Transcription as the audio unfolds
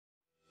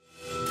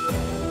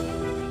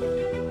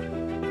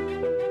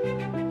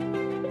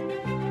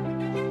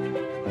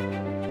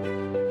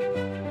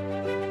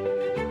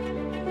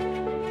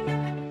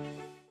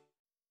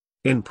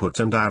Input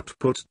and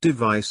output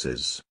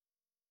devices.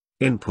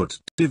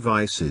 Input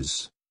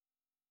devices.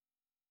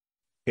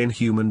 In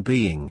human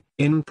being,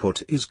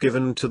 input is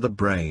given to the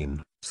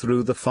brain,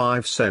 through the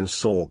 5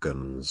 sense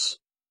organs: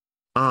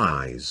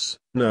 eyes,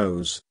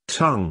 nose,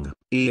 tongue,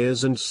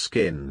 ears and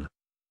skin.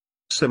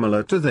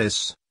 Similar to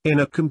this, in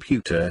a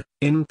computer,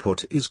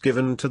 input is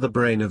given to the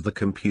brain of the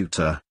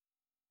computer,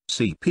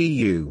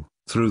 CPU,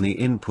 through the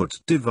input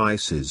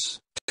devices.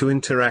 To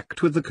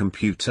interact with the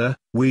computer,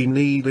 we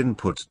need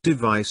input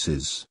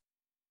devices.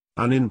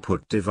 An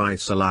input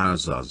device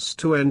allows us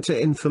to enter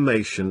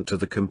information to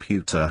the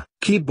computer.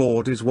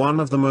 Keyboard is one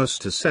of the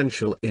most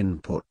essential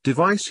input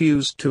device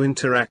used to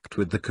interact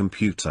with the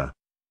computer.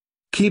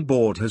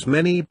 Keyboard has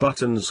many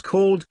buttons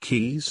called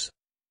keys.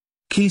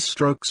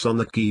 Keystrokes on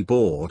the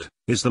keyboard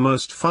is the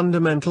most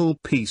fundamental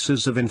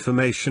pieces of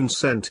information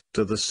sent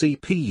to the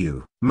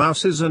CPU.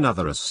 Mouse is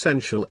another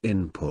essential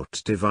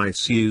input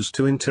device used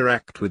to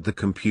interact with the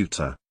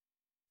computer.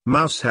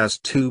 Mouse has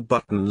 2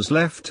 buttons,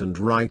 left and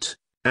right,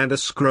 and a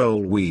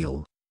scroll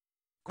wheel.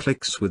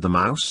 Clicks with the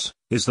mouse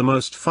is the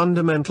most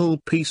fundamental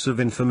piece of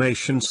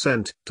information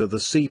sent to the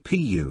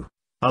CPU.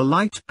 A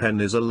light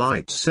pen is a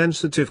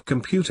light-sensitive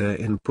computer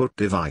input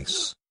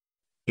device.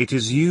 It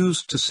is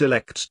used to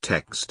select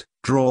text,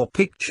 draw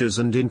pictures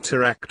and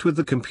interact with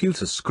the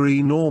computer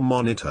screen or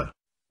monitor.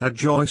 A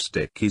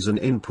joystick is an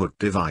input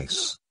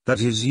device that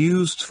is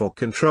used for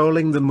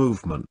controlling the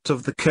movement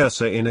of the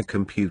cursor in a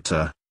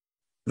computer.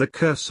 The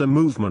cursor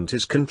movement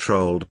is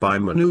controlled by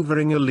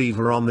maneuvering a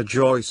lever on the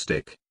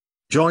joystick.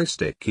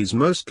 Joystick is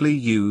mostly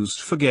used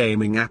for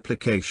gaming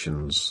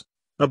applications.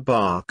 A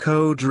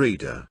barcode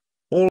reader,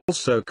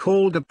 also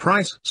called a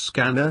price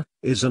scanner,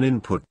 is an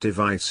input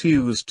device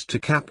used to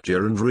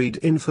capture and read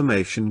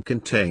information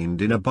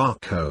contained in a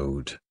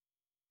barcode.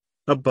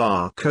 A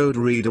barcode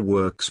reader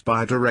works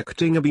by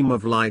directing a beam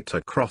of light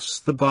across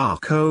the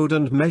barcode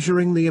and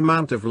measuring the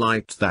amount of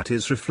light that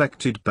is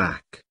reflected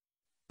back.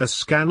 A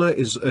scanner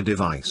is a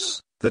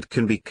device that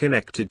can be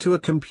connected to a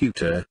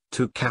computer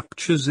to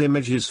capture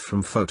images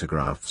from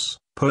photographs,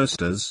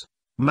 posters,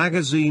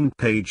 magazine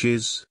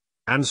pages,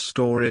 and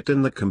store it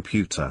in the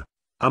computer.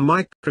 A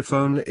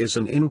microphone is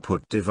an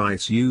input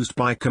device used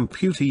by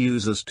computer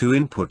users to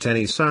input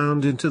any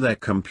sound into their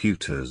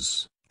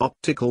computers.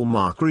 Optical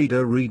mark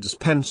reader reads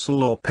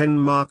pencil or pen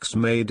marks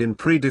made in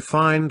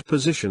predefined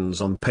positions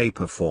on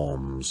paper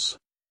forms.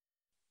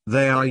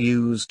 They are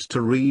used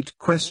to read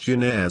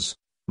questionnaires,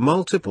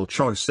 multiple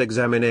choice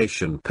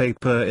examination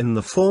paper in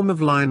the form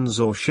of lines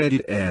or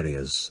shaded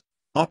areas.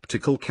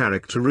 Optical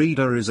character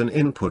reader is an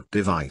input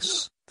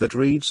device that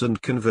reads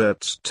and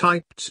converts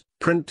typed,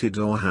 printed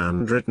or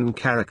handwritten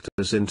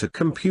characters into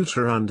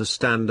computer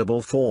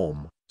understandable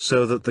form,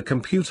 so that the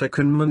computer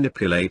can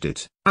manipulate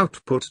it.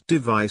 Output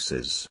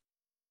devices.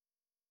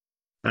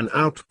 An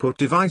output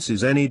device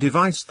is any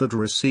device that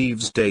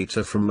receives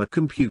data from a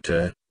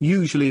computer,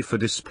 usually for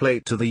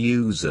display to the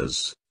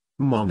user's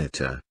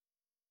monitor.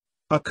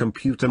 A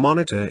computer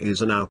monitor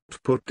is an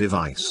output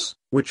device,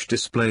 which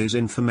displays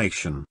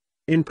information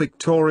in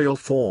pictorial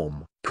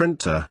form.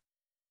 Printer.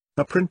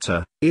 A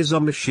printer is a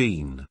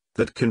machine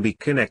that can be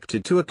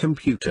connected to a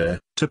computer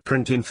to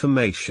print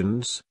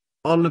informations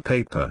on a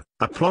paper.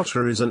 A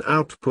plotter is an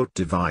output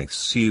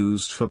device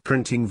used for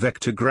printing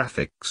vector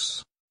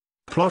graphics.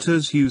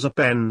 Plotters use a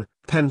pen,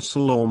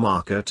 pencil or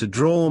marker to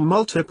draw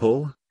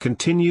multiple,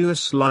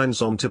 continuous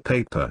lines onto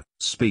paper.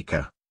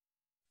 Speaker.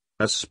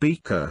 A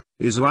speaker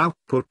is an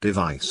output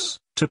device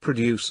to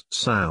produce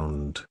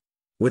sound.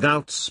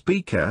 Without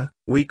speaker,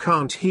 we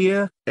can't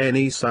hear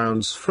any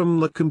sounds from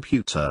the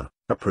computer.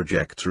 A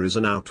projector is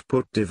an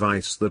output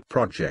device that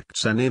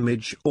projects an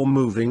image or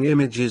moving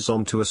images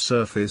onto a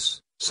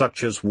surface,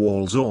 such as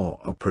walls or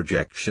a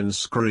projection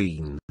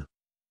screen.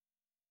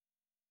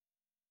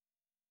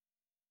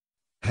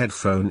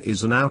 Headphone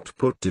is an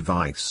output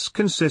device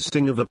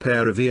consisting of a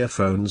pair of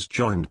earphones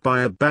joined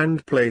by a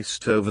band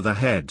placed over the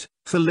head,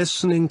 for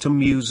listening to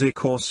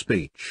music or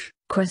speech.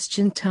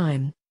 Question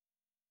time.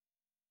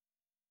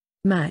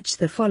 Match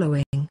the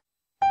following.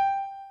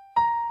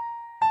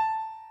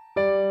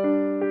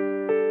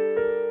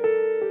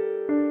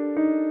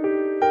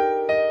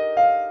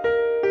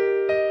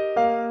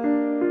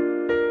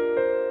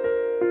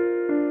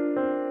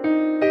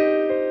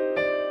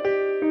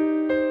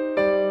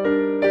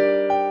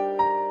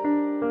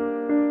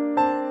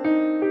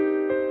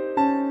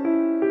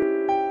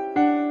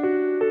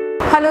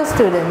 Hello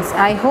students,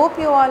 I hope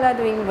you all are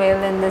doing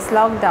well in this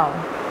lockdown.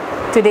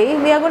 Today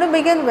we are going to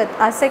begin with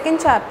our second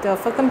chapter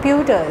for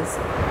computers,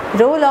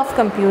 role of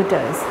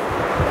computers.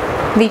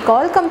 We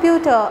call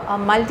computer a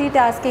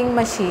multitasking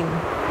machine.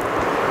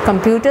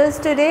 Computers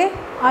today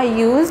are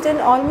used in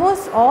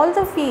almost all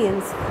the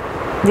fields.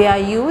 They are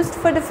used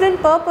for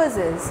different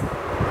purposes.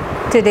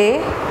 Today,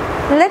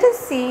 let us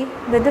see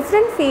the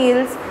different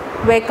fields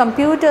where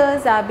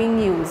computers are being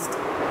used.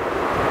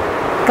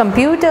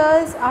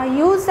 Computers are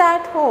used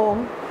at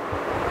home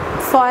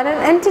for an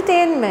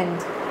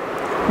entertainment.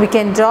 We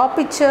can draw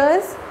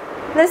pictures,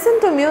 listen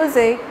to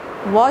music,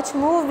 watch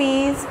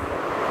movies,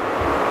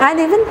 and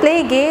even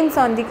play games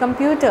on the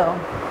computer.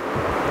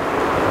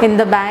 In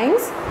the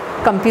banks,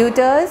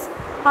 computers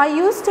are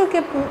used to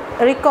keep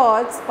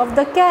records of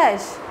the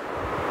cash.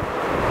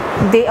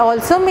 They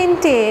also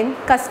maintain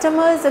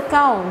customers'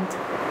 account.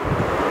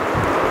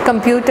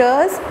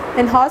 Computers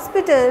in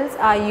hospitals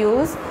are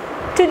used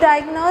to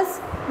diagnose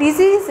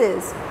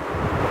diseases,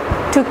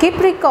 to keep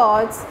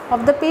records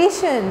of the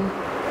patient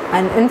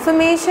and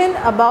information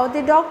about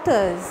the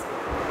doctors.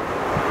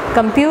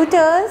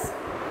 Computers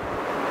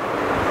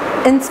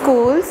in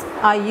schools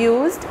are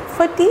used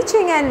for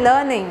teaching and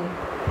learning.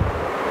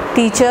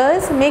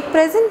 Teachers make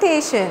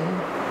presentation.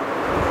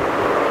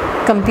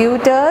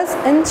 Computers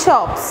in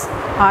shops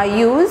are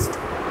used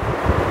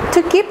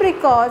to keep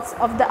records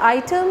of the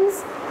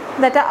items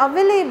that are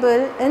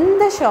available in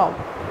the shop.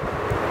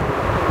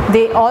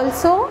 They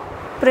also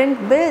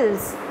print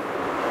bills.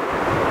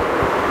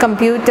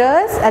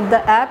 Computers at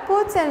the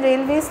airports and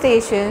railway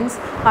stations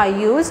are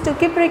used to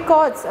keep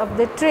records of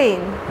the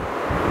train.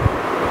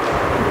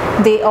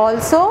 They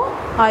also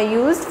are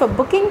used for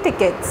booking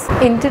tickets.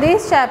 In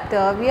today's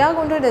chapter, we are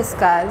going to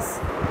discuss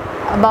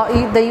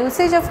about the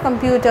usage of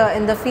computer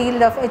in the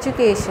field of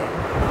education.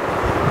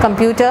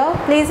 Computer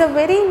plays a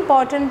very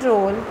important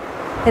role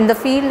in the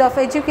field of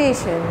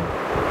education.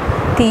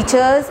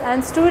 Teachers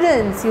and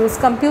students use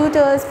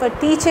computers for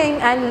teaching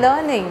and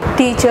learning.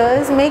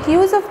 Teachers make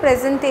use of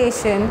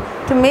presentation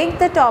to make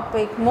the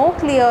topic more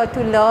clear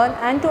to learn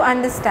and to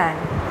understand.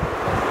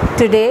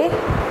 Today,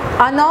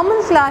 our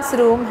normal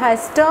classroom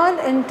has turned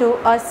into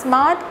a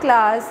smart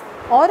class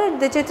or a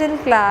digital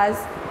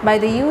class by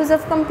the use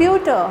of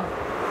computer.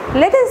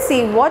 Let us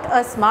see what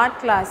a smart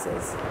class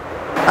is.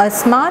 A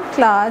smart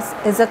class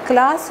is a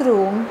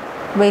classroom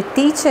where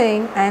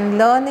teaching and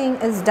learning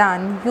is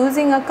done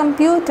using a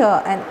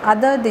computer and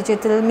other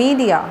digital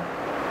media.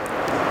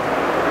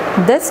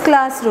 This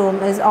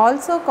classroom is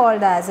also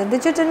called as a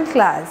digital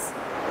class.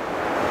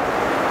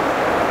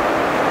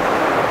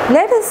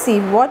 Let us see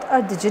what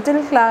a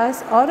digital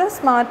class or a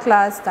smart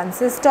class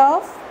consists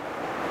of.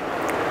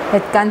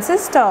 It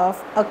consists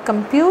of a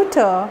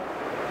computer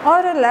or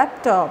a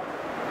laptop.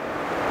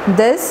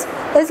 This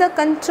is a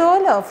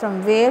controller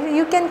from where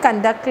you can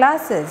conduct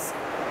classes.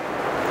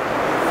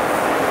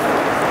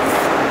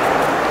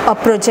 A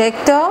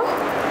projector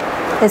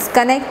is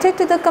connected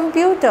to the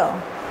computer.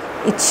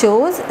 It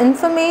shows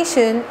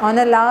information on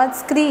a large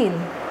screen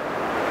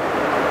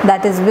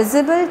that is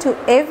visible to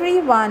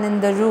everyone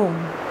in the room.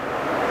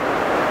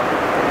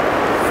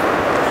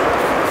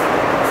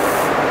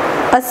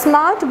 A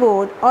smart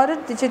board or a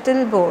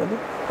digital board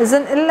is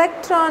an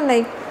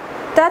electronic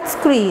touch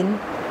screen.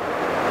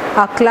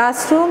 A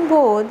classroom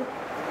board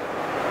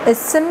is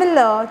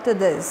similar to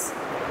this.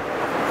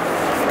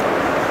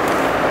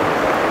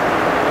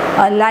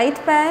 A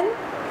light pen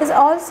is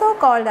also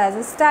called as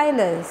a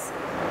stylus.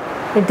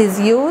 It is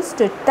used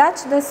to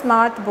touch the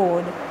smart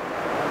board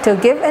to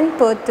give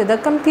input to the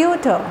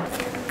computer.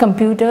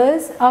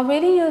 Computers are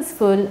very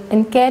useful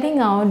in carrying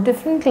out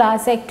different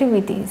class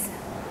activities.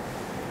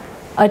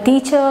 A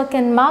teacher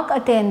can mark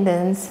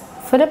attendance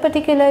for a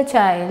particular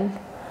child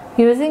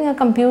using a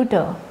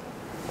computer.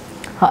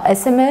 A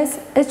SMS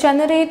is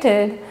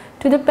generated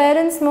to the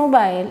parent's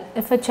mobile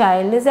if a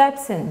child is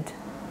absent.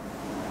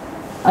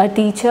 A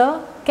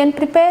teacher can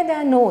prepare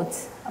their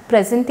notes,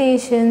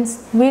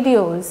 presentations,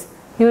 videos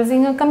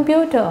using a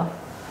computer.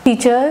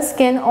 Teachers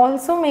can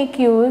also make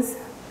use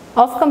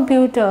of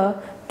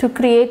computer to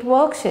create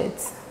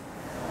worksheets.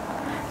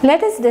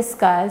 Let us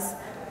discuss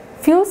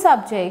few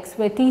subjects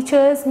where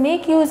teachers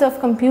make use of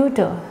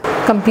computer.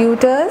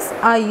 Computers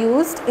are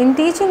used in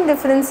teaching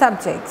different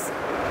subjects.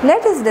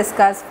 Let us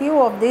discuss few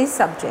of these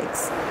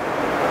subjects.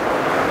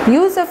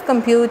 Use of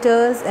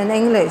computers in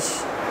English.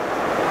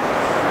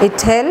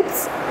 It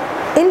helps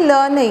in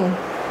learning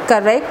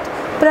correct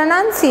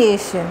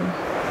pronunciation.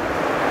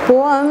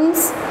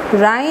 Poems,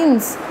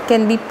 rhymes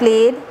can be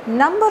played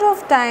number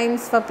of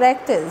times for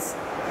practice.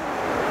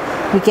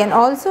 We can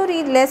also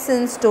read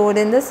lessons stored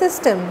in the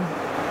system.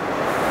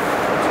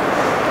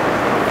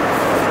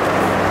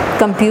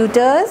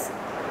 Computers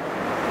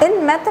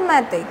in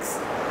mathematics.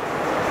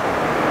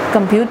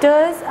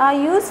 Computers are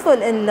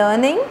useful in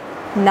learning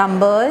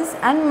numbers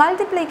and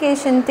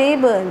multiplication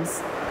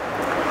tables.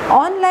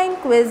 Online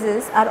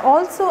quizzes are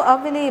also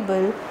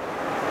available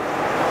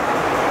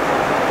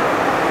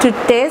to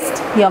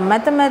test your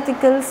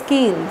mathematical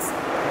skills.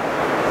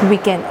 We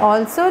can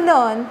also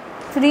learn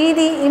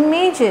 3D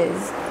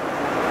images.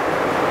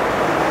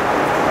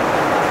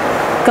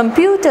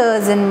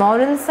 Computers in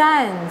moral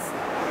science.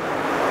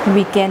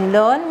 We can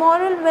learn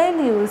moral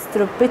values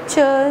through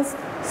pictures,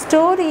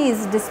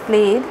 stories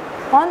displayed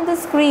on the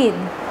screen.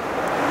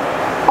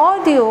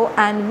 Audio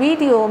and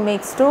video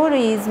make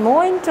stories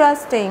more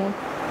interesting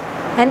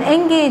and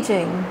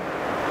engaging.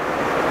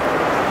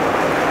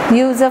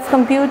 Use of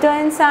computer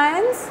in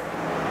science.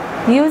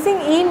 Using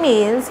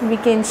emails, we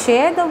can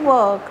share the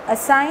work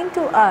assigned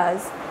to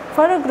us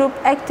for a group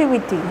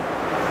activity.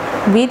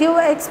 Video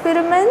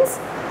experiments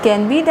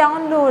can be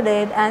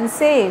downloaded and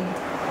saved.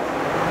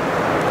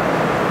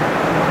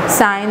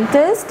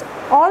 Scientists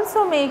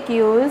also make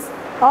use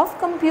of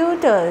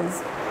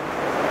computers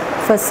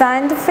for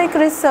scientific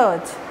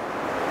research.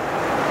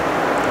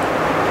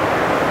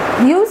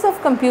 Use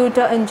of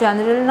computer in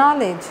general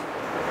knowledge.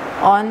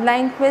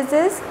 Online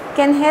quizzes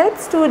can help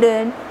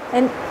students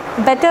in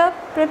better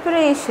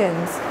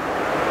preparations.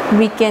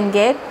 We can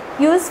get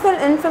useful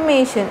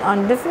information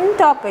on different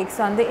topics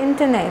on the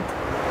internet.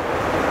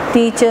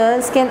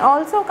 Teachers can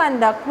also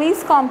conduct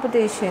quiz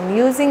competition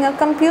using a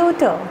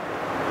computer.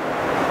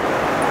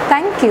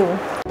 Thank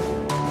you.